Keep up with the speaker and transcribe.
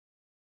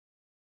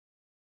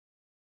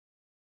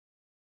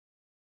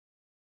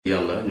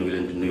yàlla ñu ngi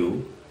leen di nuyu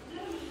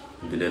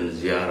di leen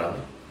ziara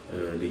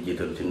di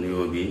jiital ci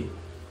nuyoo bi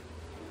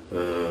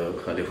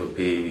xalifa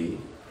pays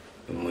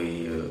bi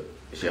muy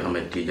Cheikh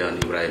Ahmed Tidiane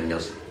Ibrahim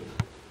Niass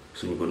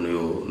suñ ko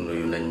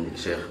nuyu nañ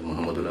Cheikh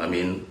Mouhamadul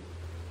Amin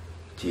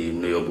ci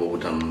nuyoo boobu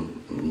tam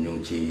ñu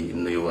ngi ci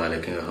nuyuwaale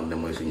ki nga xam ne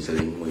mooy suñu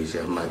sëriñ muy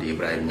Cheikh Mahdi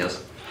Ibrahim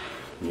Niass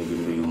ñu ngi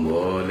nuyu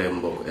mbooleem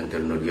mbokk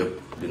internet yëpp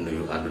di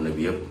nuyu àdduna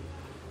bi yëpp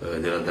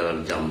di la dalal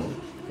jàmm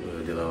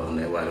di la wax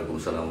ne waaleykum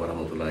salaam wa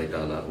rahmatullahi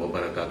taala wa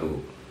barakaatuhu.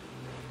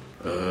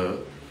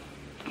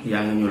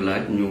 yaa ngi ñu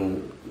laaj ñu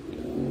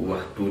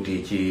wax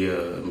tuuti ci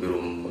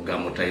mbirum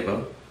gàmmu Tayba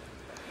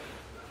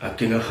ak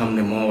ki nga xam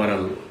ne moo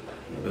waral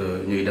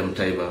ñuy dem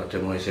Tayba te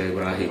mooy Cheikh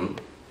Ibrahim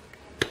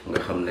nga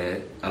xam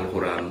ne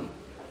alquran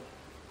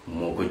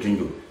moo ko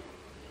junju.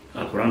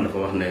 alquran dafa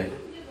wax ne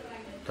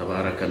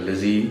tabaraka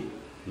allazi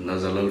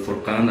nazala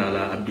alfurqan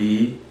ala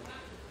abdi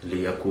li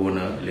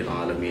yakuna lil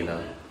alamina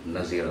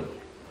naziran.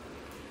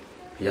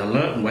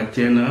 yàlla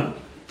wàccee na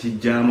ci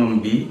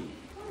jaamam bi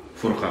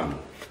furqaan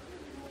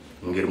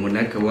ngir mu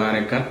nekk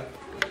waarekat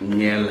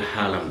ñeel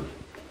xaalam.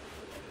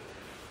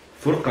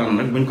 furqaan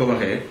nag buñ ko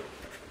waxee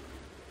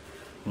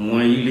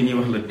mooy li ñuy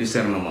wax le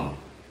discernement,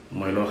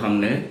 mooy loo xam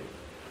ne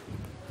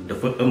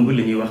dafa ëmb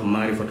li ñuy wax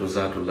maarifatu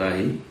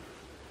zaatullahi,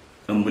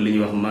 ëmb li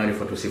ñuy wax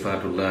maarifatu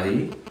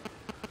sifaatullahi,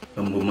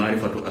 ëmb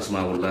maarifatu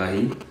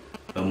asmaullahi,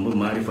 ëmb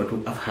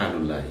maarifatu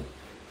afxaalullahi.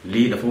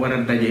 lii dafa war a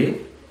daje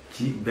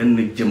ci benn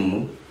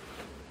jëmm,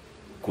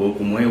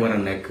 kooku mooy war a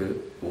nekk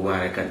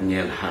waarekat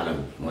ñeel xaalam.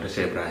 moo tax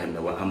Cheikh Ibrahim ne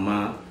wa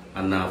amma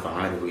anna fa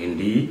aarifu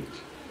indi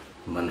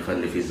man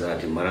fanni fi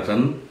zaati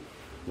maratan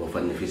wa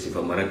fanni fi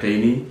sifa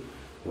maratayni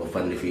wa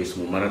fanni fi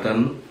ismu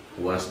maratan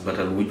wa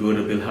asbatal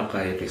wujuda bil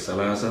haqaiqi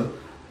salaasa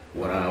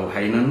waraa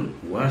xaynan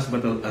wa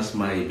asbatal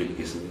asmaayi bil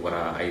ismi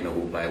waraa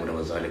aynahu bàyyi mu ne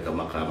wa zalika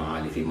maqaama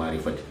aali fi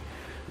maarifati.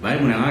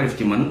 bàyyi mu ne aarif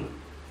ci man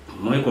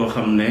mooy koo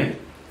xam ne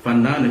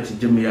fànnaa na ci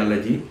jëm yàlla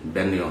ji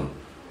benn yoon,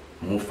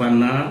 mu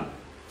fànnaa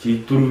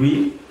ci tur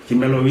wi ci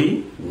melo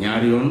wi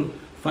ñaari yoon,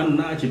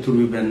 fànnaa ci tur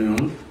wi benn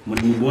yoon, mu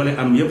ne mu boole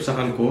am yëpp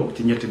saxal ko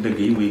ci ñetti dëgg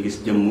yi muy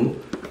gis jëmm,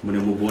 mu ne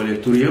mu boole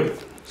tur yëpp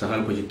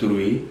saxal ko ci tur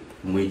wi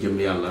muy jëm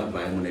yàlla.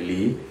 bàyyi mu ne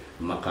lii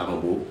maqaama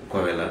bu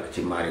kowe la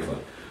ci maarifa.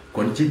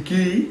 kon ci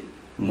kii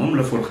moom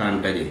la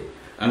furxaan daje.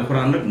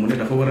 alxuraan nag mu ne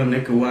dafa war a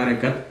nekk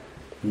waarekat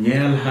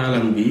ñeel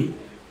xaalam bi.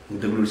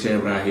 déglul Cheikh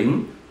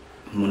Ibrahim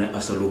mu ne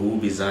asaluhu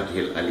bi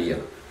zaatihil aliya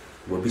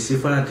wa bi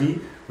sifaati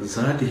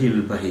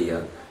zaatihil bahiya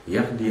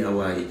yahdi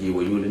awaahiji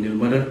wa yulinil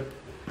madad.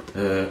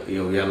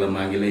 yow yàlla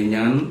maa ngi lay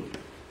ñaan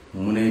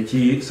mu ne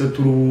ci sa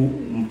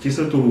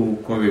turu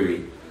kowe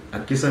wi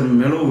ak ci sa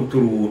melow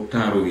turu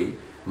taaru wi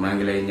maa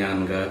ngi lay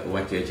ñaan nga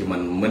wàccee ci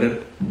man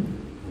mëdët,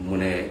 mu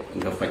ne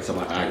nga faj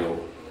sama aajo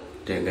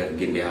te nga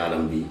gindi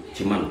xaalam bi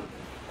ci man.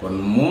 kon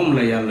moom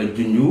la yàlla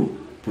junju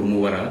pour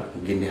mu war a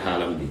gindi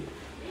xaalam bi.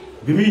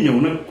 bi muy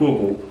ñëw nag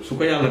kooku su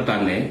ko yàlla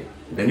tànnee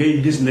da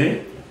ngay gis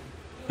ne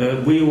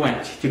buy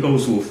wàcc ci kaw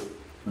suuf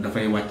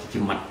dafay wàcc ci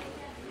mat,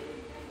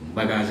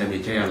 bagage am yi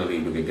ca yàlla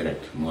lay jóge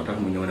direct. moo tax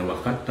mu ñëw ne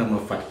waxat tama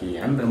fat ki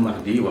ànd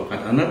mahdi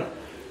waxat anat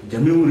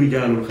jamiwu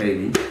rijaalul xëy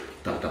bi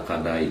taxta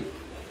xaddaay.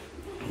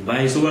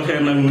 bàyyi su waxee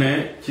nag ne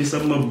ci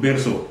sama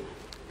berceau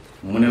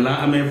mu ne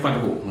laa amee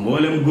fatku,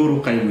 mboolem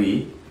góoru xaybu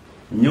yi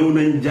ñëw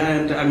nañ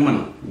jaayante ak man.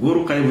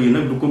 góoru xaybu yi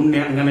nag du comme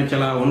neex nga ne ca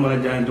laa woon wala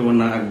jaayante woon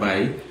naa ak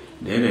bàyyi,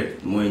 déedéet,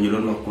 mooy ñu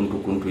doon wax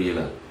kuntu yi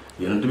la.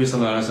 yonent bi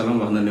sallallahu alayhi wa sallam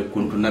wax na ne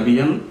kuntu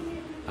nabiyan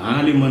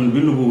aliman bi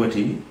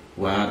nubuwati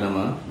wa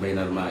aadama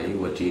baynal maa'i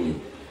wa tiini.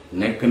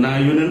 nekk naa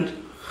yonent,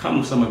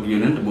 xam sama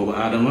yonent boobu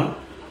aadama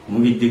mu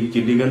ngi dig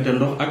ci diggante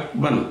ndox ak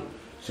ban.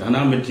 Cheikh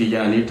Ahmed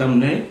Tidiane itam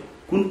ne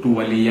kuntu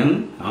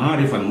waliyan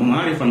aarifan, moom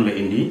aarifan la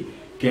indi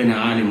kenn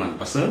aliman,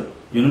 parce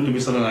que yonent bi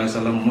sallallahu alayhi wa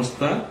sallam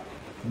mosta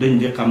dañ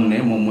di xam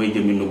ne moom mooy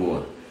jëmmi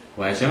nubuwa.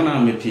 waaye Cheikh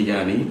Ahmed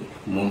Tidiane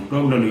moom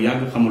toog na lu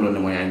yàgg xamuloon ne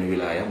mooy ay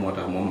wilaaya, moo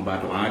tax moom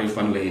baatu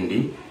aarifan la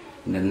indi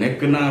ne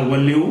nekk naa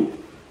waliw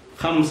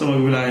xam sama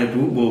wilaayatu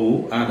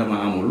boobu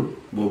aadama amul,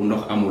 boobu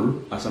ndox amul,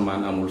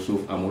 asamaan amul,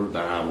 suuf amul,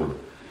 dara amul.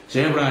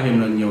 Cheikh Ibrahim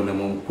nag ñëw ne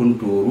moom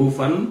kuntu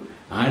ruufan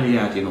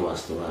aliyaatin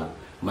wastura,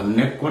 man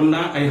nekkoon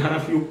naa ay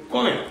xaraf yu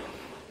kowe.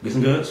 gis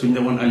nga suñ ne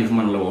woon alif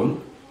man la woon,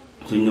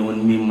 suñ ne woon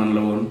miim man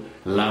la woon,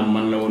 laam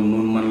man la woon,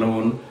 nuun man la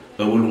woon,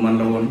 awalu man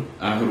la woon,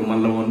 aaxiru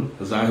man la woon,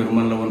 zaahiru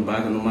man la woon,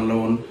 baatinu man la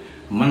woon.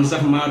 man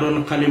sax maa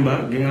doon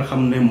xalimba gi nga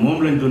xam ne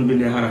moom lañ doon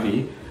bindee xaraf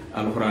yi.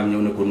 alxuraan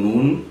ñëw ne ko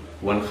nuun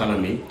wal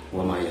xalami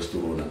wa maa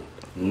yasturuuna.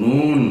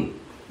 nuun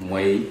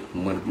mooy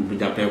ma bu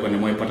jàppee ko ne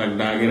mooy patak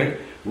daa gi rek,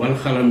 wal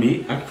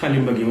xalami ak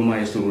xalimba gi wa maa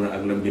yasturuuna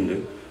ak la bind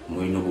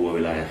muy nubuwa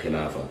wilaaya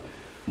xilaafa.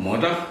 moo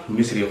tax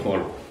misri xool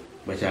ko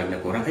ba caag ne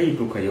ko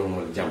raaytuka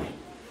yawmal jami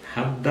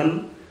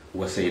habdan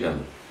wa saydan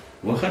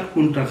waxat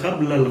kunta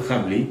xablal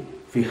xabli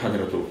fi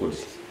hadratul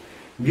qudsi.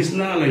 gis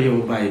naa la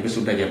yow bàyyi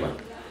bésu daje ba,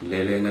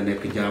 léeg-léeg nga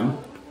nekk jaam,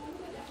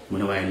 mu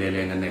ne waaye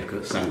léeg-léeg nga nekk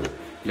sang.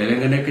 léeg-léeg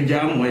nga nekk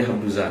jaam mooy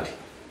habdu zaati,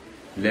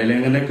 léeg-léeg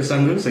nga nekk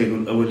sang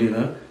sayyidul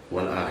awwalina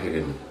wal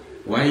aaxirina.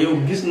 waaye yow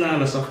gis naa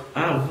la sax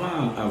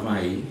avant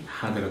yi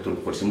hadratul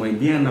qudsi, mooy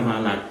bien avant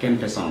la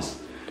quintessence.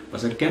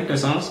 parce que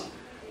quintessence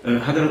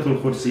xadaratul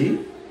xudsi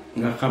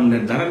nga xam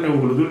ne dara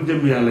newu lu dul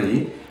jëm yàlla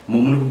yi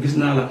moom mu ne ko gis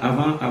naa la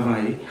avant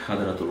yi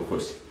xadaratul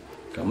xudsi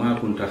kama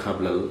kunta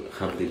xablal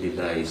xabli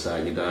lillahi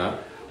saajida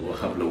wa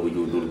xabla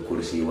wujudul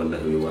kursi wal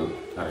lahwi wal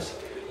arsi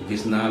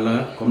gis naa la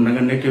comme na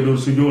nga nekkee doon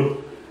sujjóot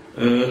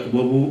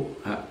boobu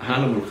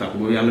xaalamul xaq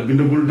boobu yàlla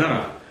bindagul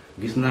dara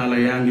gis naa la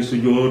yaa ngi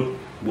sujjóot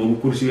boobu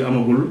kursi yu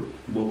amagul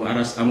boobu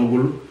aras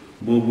amagul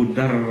boobu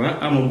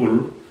dara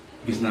amagul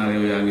gis naa la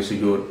yow yaa ngi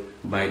sujjóot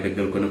bàyyi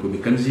dëggal ko ne ko bi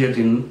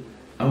kanziyatin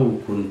aw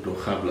kuntu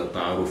xabla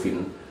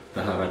taarufin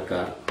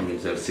taharaka min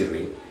zal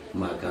sirri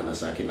maa kaana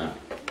saakina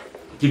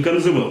ci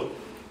kanz ba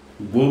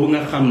boobu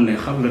nga xam ne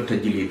xabla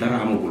tajli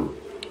dara amagul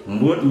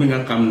mbóot mi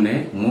nga xam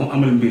ne moo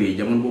amal mbir yi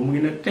jamono boobu mu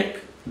ngi ne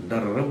tekk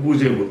dara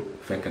bougéwul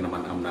fekk na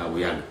man am naa bu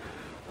yàgg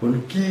kon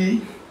kii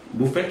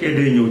bu fekkee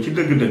day ñëw ci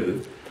dëgg-dëgg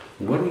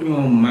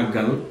waruñoo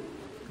màggal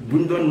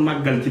buñ doon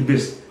màggal ci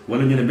bés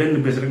wala ñu ne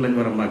benn bés rek lañ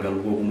war a màggal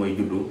boobu mooy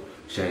juddu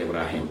Cheikh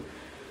Ibrahim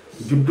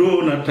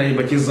juddoo na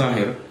Tayba ci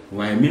zahir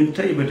waaye min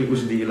taybati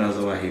usdi ila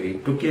zawahiri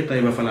tukkee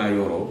Tayba falaa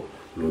yoroo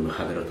loolu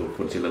xadaratul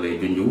xudsi la lay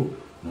junju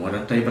moo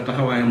tax Tayba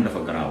taxawaayam dafa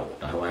garaaw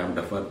taxawaayam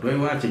dafa doy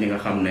waar ci ñi nga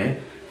xam ne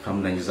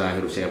xam nañ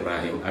zahiru Cheikh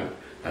Ibrahim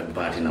ak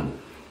baatinam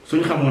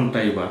suñ xamoon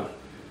Tayba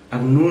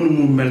ak noonu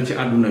mu mel ci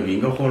àdduna bi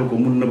nga xool ko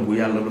mu nëbbu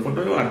yàlla dafa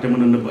doy waar te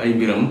mën a nëbb ay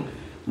mbiram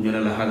ñu ne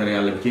la xadara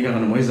yàlla bi ki nga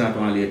xam ne mooy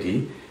zaatualiyat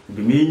yi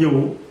bi muy ñëw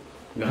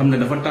nga xam ne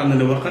dafa tànn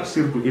ne waxat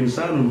surtout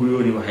insaanun bu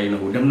yooni waxay na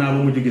dem naa ba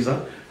mujj gi sax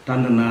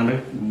tànn naa nag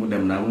mu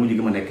dem naa ba mujj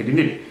gi ma nekk di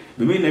nit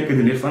bi muy nekk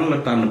di nit fan la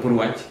tànn pour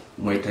wàcc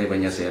mooy Tayba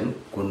Ñaseen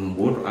kon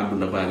mbootu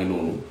àdduna baa ngi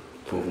noonu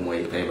foofu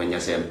mooy Tayba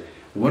Ñaseen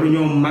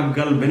waruñoo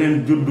màggal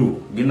beneen juddu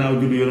ginnaaw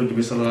juddu yonent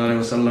bi sallallahu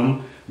alayhi wa sallam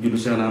juddu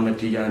Cheikh Ahmed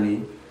Tidiane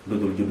lu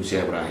dul juddu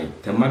Cheikh Ibrahim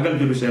te màggal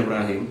juddu Cheikh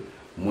Ibrahim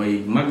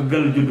mooy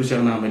màggal juddu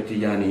Cheikh Ahmed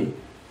Tidiane yi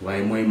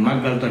waaye mooy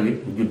màggal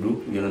tamit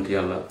juddu yonent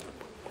yàlla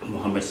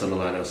Muhammad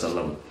sallallahu alayhi wa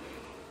sallam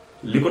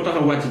li ko tax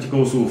a wàcc ci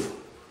kaw suuf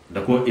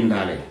da koo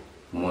indaale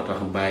moo tax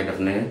Baay daf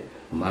ne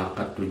maa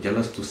xattu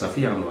jalastu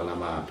safiyan wala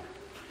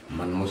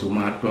man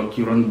mosuma toog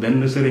ci ron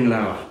benn sëriñ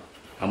laa wax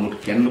amul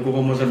kenn ku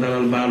ko mos a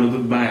dalal baalu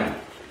dut baayam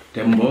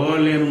te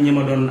mbooleem ñi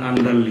ma doon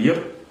àndal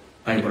yépp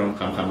ay borom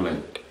xam-xam lañ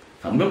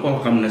xam nga koo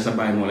xam ne sa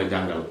baay moo la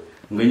jàngal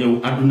nga ñëw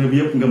àdduna bi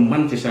yépp nga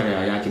man ci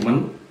sharia yaa ci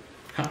man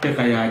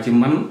xaqiqa yaa ci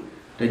man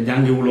te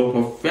jàngiwuloo ko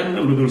fenn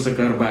lu dul sa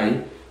kër baay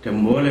te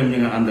mbooleem ñi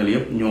nga àndal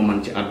yépp ñoo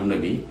man ci àdduna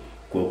bi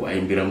kooku ay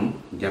mbiram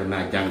jar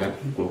naa jàngat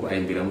kooku ay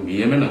mbiram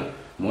yéeme na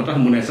moo tax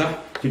mu ne sax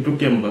ci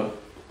tukkeem ba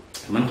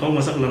man xaw ma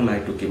sax lan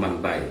laay tukki man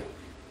bàyyi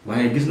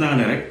waaye gis naa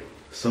ne rek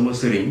sama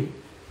sëriñ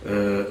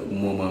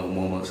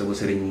mooma sama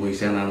sëriñ muy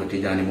Cheikh Ahmed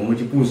Tidiane moo ma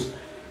ci puus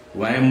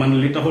waaye man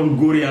li taxoon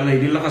góor yàlla yi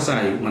di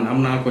laxasaayu man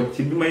am naa ko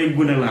ci bi may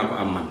gune laa ko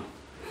am man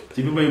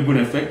ci bi may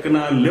gune fekk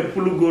naa lépp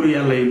lu góor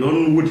yàlla yi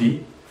doon wuti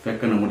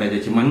fekk na mu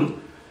daje ci man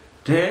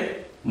te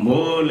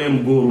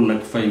mbooleem góoru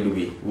nag faydu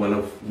bi wala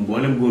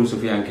mbooleem góoru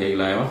sufiyanke yi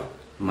laay wax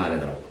maa la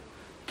daraw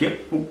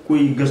képp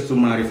kuy gëstu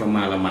maarifa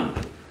maa la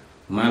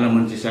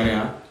man ci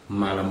sharia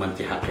maa la man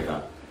ci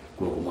xaqiqa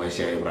kooku mooy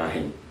Cheikh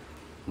Ibrahim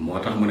moo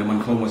tax mu ne man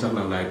xaw ma sax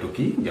lan laay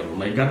tukki jarul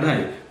may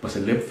gàddaay parce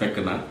que lépp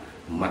fekk na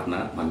mat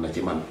na man na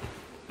ci man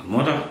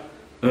moo tax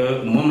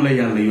moom la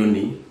yàlla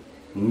yónni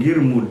ngir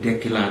mu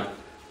dekkilaat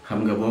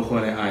xam nga boo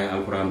xoolee aaya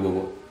alquran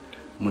boobu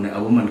mu ne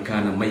aw man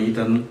kaana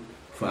mayitan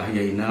fa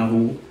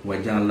ahyaynaahu wa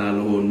ja'alnaa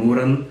lahu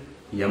nuuran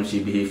yamshi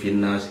bihi fi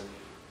nnaas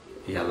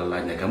yàlla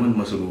laaj ne kaman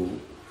masalu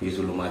fi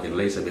zulumaatin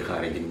laysa bi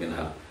xaarijin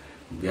minhaa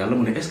yàlla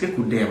mu ne est-ce que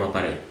ku dee ba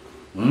pare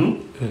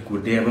ku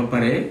dee ba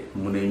pare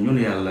mu ne ñun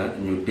yàlla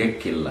ñu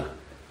dekkil la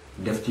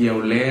def ci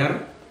yow leer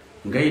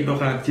ngay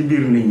doxaat ci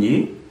biir nit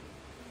ñi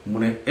mu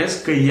ne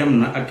est-ce que yem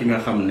na ak ki nga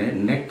xam ne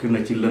nekk na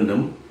ci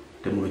lëndëm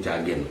te mënu caa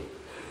génn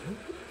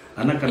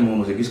ana kan moo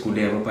mos a gis ku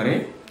dee ba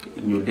pare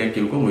ñu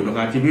dekkil ko muy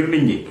doxaat ci biir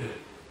nit ñi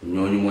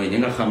ñooñu mooy ñi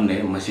nga xam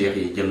ne masiix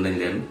yi jël nañ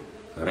leen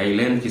rey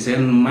leen ci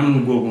seen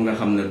man googu nga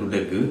xam ne du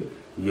dëgg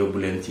yóbbu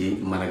leen ci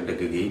man ak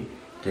dëgg gi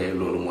te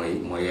loolu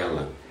mooy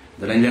yàlla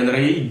danañ leen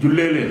rey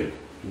jullee leen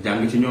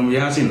jàng ci ñoom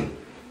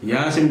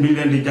yaasin bi ñu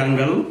leen di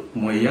jàngal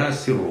mooy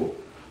yaasiru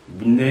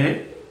biñ ne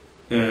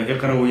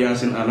iqrawu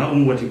yaasin ala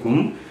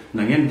umwatikum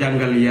na ngeen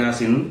jàngal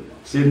yaasin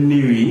seen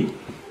niiw yi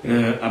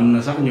am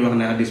na sax ñu wax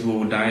ne hadis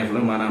boobu daif la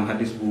maanaam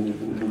hadis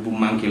bu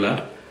manqué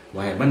la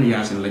waaye ban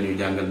yaasin la ñuy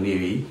jàngal niiw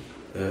yi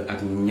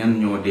ak ñan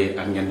ñoo dee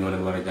ak ñan ñoo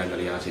leen war a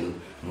jàngal yaasin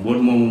mboot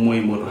moomu mooy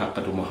mbootu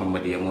xaqatu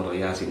muhammadiya moo tax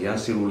yaasin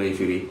yaasiru lay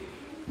firi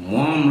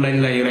moom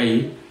lañ lay rey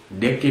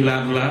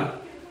dekkilaat la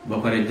ba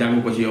pare jàng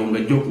ko ci yow nga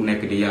jóg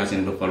nekk di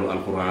yaasin du xolu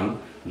alquran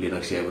li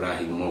nag Cheikh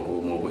Ibrahim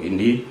moo ko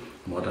indi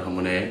moo tax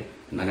mu ne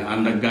na nga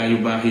ànd ak gaa yu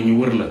baax yi ñu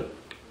wër la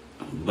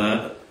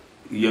ba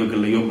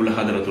yóbbu la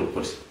xadaratul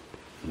kursi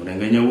mu ne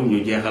nga ñëw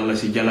ñu jeexal la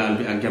si jalaal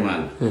bi ak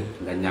jamaal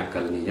nga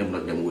ñàkkal ñi ñëpp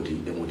nag dem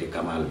wuti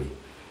kamaal bi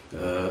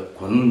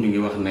kon ñu ngi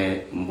wax ne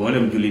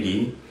mboolem jullit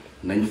yi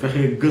nañ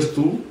fexe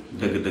gëstu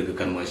dëgg-dëgg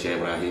kan mooy Cheikh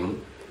Ibrahim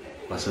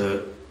parce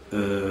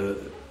que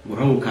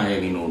rawukaaya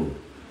ngi noonu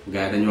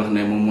gars yi dañu wax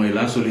ne moom mooy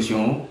la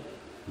solution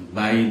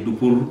bàyyi du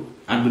pour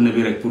àdduna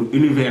bi rek pour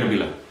univers bi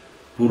la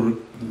pour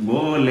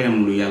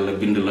mbooleem lu yàlla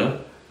bind la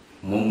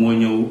moom moo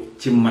ñëw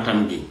ci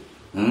matam gi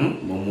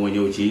moom moo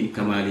ñëw ci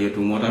kamaliyatu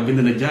moo tax bind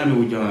na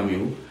jaamiwu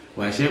jawaamiwu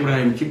waaye Cheikh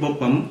Ibrahim ci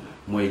boppam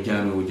mooy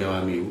jaamiwu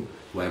jawaamiwu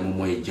waaye moom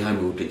mooy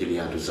jaamiwu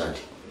tëjëliyaatu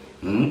zaati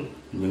ñu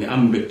ngi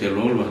am mbégte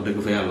lool wax dëgg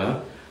fa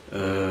yàlla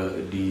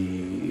di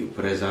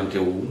présenté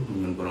wu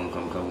ñun borom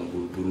xam-xam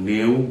bu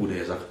néew bu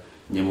dee sax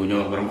ñemu ñoo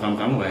wax borom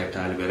xam-xam waaye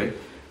taalibe rek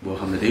boo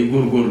xam ne day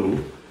góorgóorlu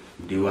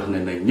di wax ne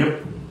na ñépp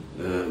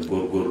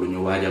góorgóorlu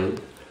ñu waajal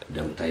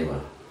dem Tayba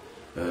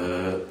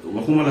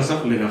waxuma la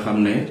sax li nga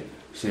xam ne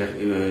Cheikh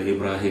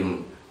Ibrahim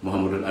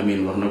Mouhamadul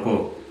Amin wax na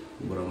ko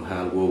borom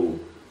xaal boobu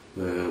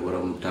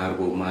borom taar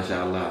boobu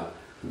macha allah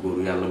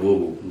góoru yàlla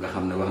boobu nga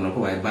xam ne wax na ko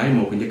waaye bàyyi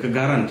moo ko njëkk a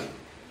garanti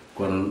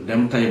kon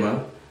dem Tayba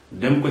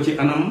dem ko ci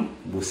anam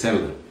bu sell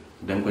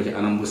dem ko ci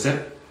anam bu set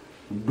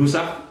du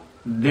sax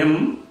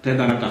dem te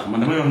dara tax man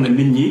damay wax ne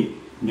nit ñi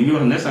ñu ngi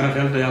wax ne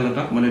saraxel te yàlla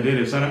tax ma ne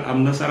déedéet sarax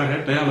am na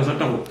saraxel te yàlla sa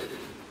taxut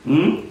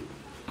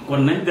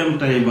kon nañ dem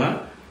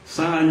Tayba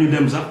saa ñu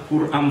dem sax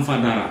pour am fa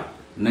dara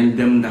nañ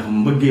dem ndax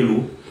mbëggeelu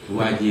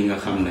waa ji nga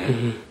xam ne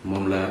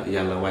moom la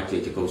yàlla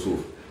wàccee ci kaw suuf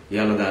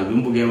yàlla daal bi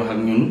mu bëggee wax ak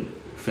ñun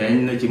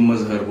feeñ na ci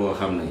mazhar boo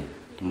xam ne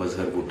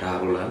mazhar bu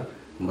taaru la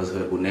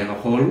mazhar bu neex a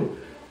xool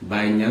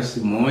Baay Ñas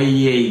mooy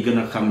yeey gën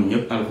a xam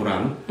ñëpp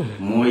alxuraan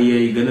mooy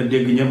yeey gën a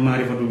dégg ñëpp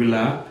maarifatu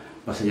billah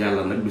parce que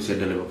yàlla nag du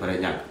séddale ba pare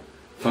ñàkk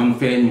fam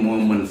feeñ moo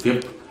mën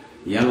fépp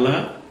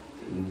yàlla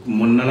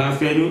mën na laa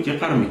feeñu ci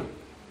xar mi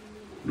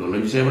loolu la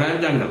ñu Cheikh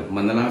Ibrahima jàngal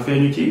mën na laa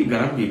feeñu ci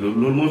garab gi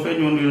loolu moo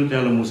feeñoon yonent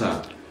yàlla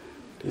Moussa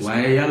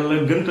waaye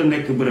yàlla gënta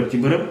nekk bërëb ci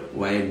bërëb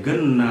waaye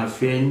gën naa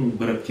feeñ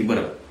bërëb ci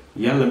bërëb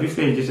yàlla bi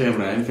feeñ ci Cheikh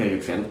Ibrahima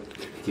feeñut fenn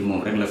ci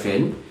moom rek la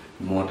feeñ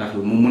moo tax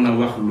mu mën a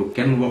wax lu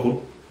kenn waxut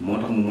moo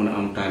tax mu mën a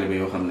am taalibe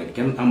yoo xam ne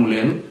kenn amu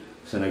leen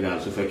Sénégal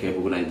su fekkee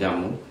bëgg nañ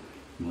jàmm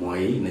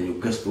mooy nañu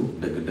gëstu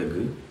dëgg-dëgg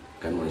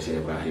kan mooy Cheikh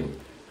Ibrahim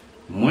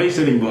mooy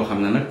sëriñ boo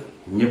xam ne nag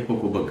ñépp a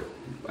ko bëgg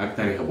ak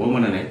tarixa boo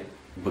mën a ne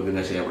bëgg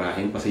nga Cheikh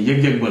Ibrahim parce que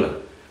yëg-yëg ba la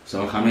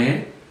soo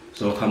xamee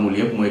soo xamul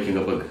yépp mooy ki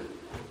nga bëgg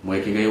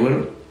mooy ki ngay wër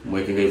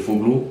mooy ki ngay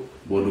fuglu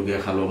boo duggee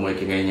xaloo mooy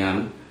ki ngay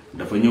ñaan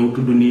dafa ñëw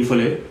tudd nii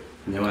fële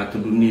ñëwaat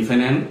tudd nii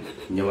feneen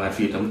ñëwaat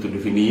fii tam tudd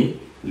fi nii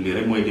lii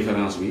rek mooy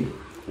différence bi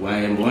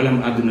waaye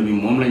mboolem àdduna bi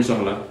moom lañ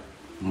soxla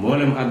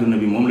mboolem àdduna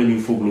bi moom la ñuy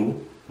fuglu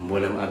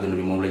mboolem àdduna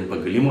bi moom lañ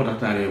bëgg li moo tax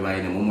taalibe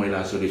bàyyi ne moom mooy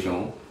la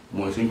solution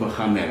mooy suñ ko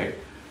xàmmee rek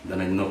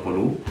danañ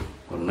noppalu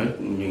kon nag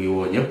ñu ngi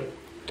woo ñëpp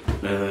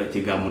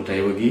ci gàmmu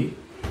Tayba gi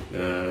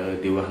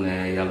di wax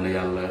ne yal na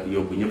yàlla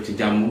yóbbu ñëpp ci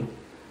jàmm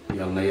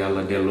yal na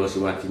yàlla delloo si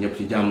waat ci ñëpp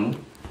ci jàmm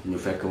ñu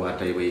fekk waa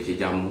Tayba yi ci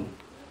jàmm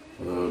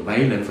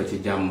bàyyi leen fa ci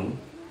jàmm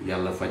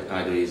yàlla faj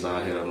aajo yi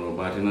zaahiran wa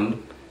baatinan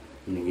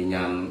ñu ngi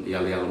ñaan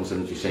yàlla musal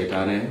ñu ci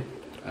seytaane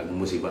ak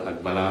musiba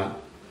ak balaa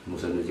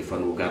musal ñu ci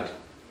fan wu gàtt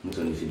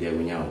musal ñu ci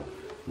deegu ñaaw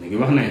ñu ngi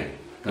wax ne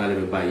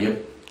taalibe Baay yépp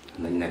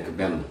nañ nekk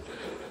benn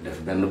def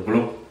benn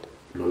bloc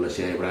loolu la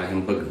Cheikh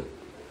Ibrahim bëgg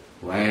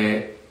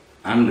waaye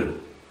ànd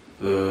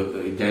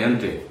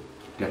jayante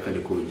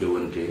teqalikoo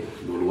jëwante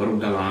loolu warul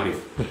dal arif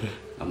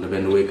am na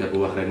benn woykat bu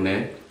wax rek ne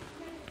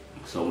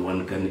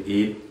someone can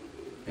eat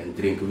and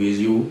drink with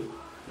you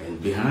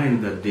and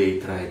behind that they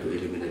try to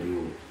eliminate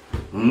you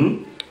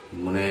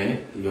mu ne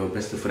your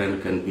best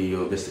friend can be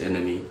your best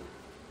enemy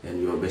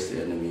and your best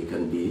enemy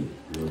can be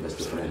your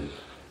best friend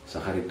sa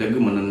xarit dëgg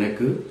mën na nekk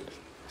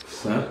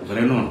sa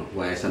vrai noon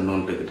waaye sa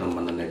noon dëgg tam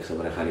mën na nekk sa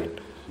vrai xarit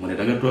mu ne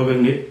da nga toog ak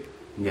nit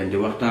ngeen di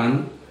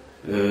waxtaan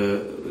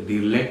di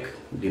lekk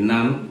di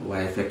naan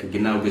waaye fekk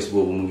ginnaaw bés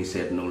boobu mu ngi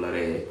seet noonu la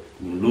reyee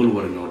ñun loolu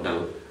war ñoo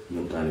dal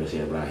ñun taalibe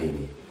Cheikh Ibrahim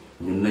yi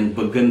ñun nañ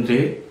bëggante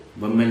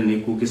ba mel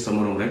ni ku gis sa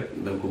morom rek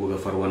da nga ko bëgg a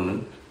far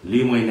wann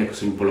lii mooy nekk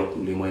suñ bloc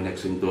lii mooy nekk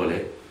suñ doole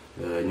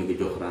ñu ngi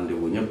jox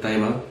rendez-vous ñëpp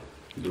Tayba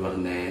di wax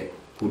ne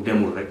ku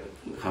demul rek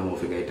xamoo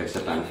fi ngay teg sa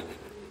tànk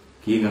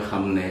kii nga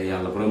xam ne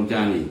yàlla borom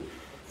jaam yi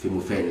fi mu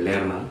feeñ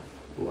leer na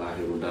wa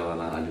axiru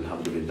daawana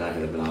alhamdulillahi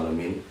rabbil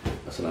alamin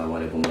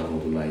asalaamaaleykum wa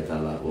rahmatullahi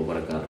taala wa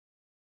barakaatu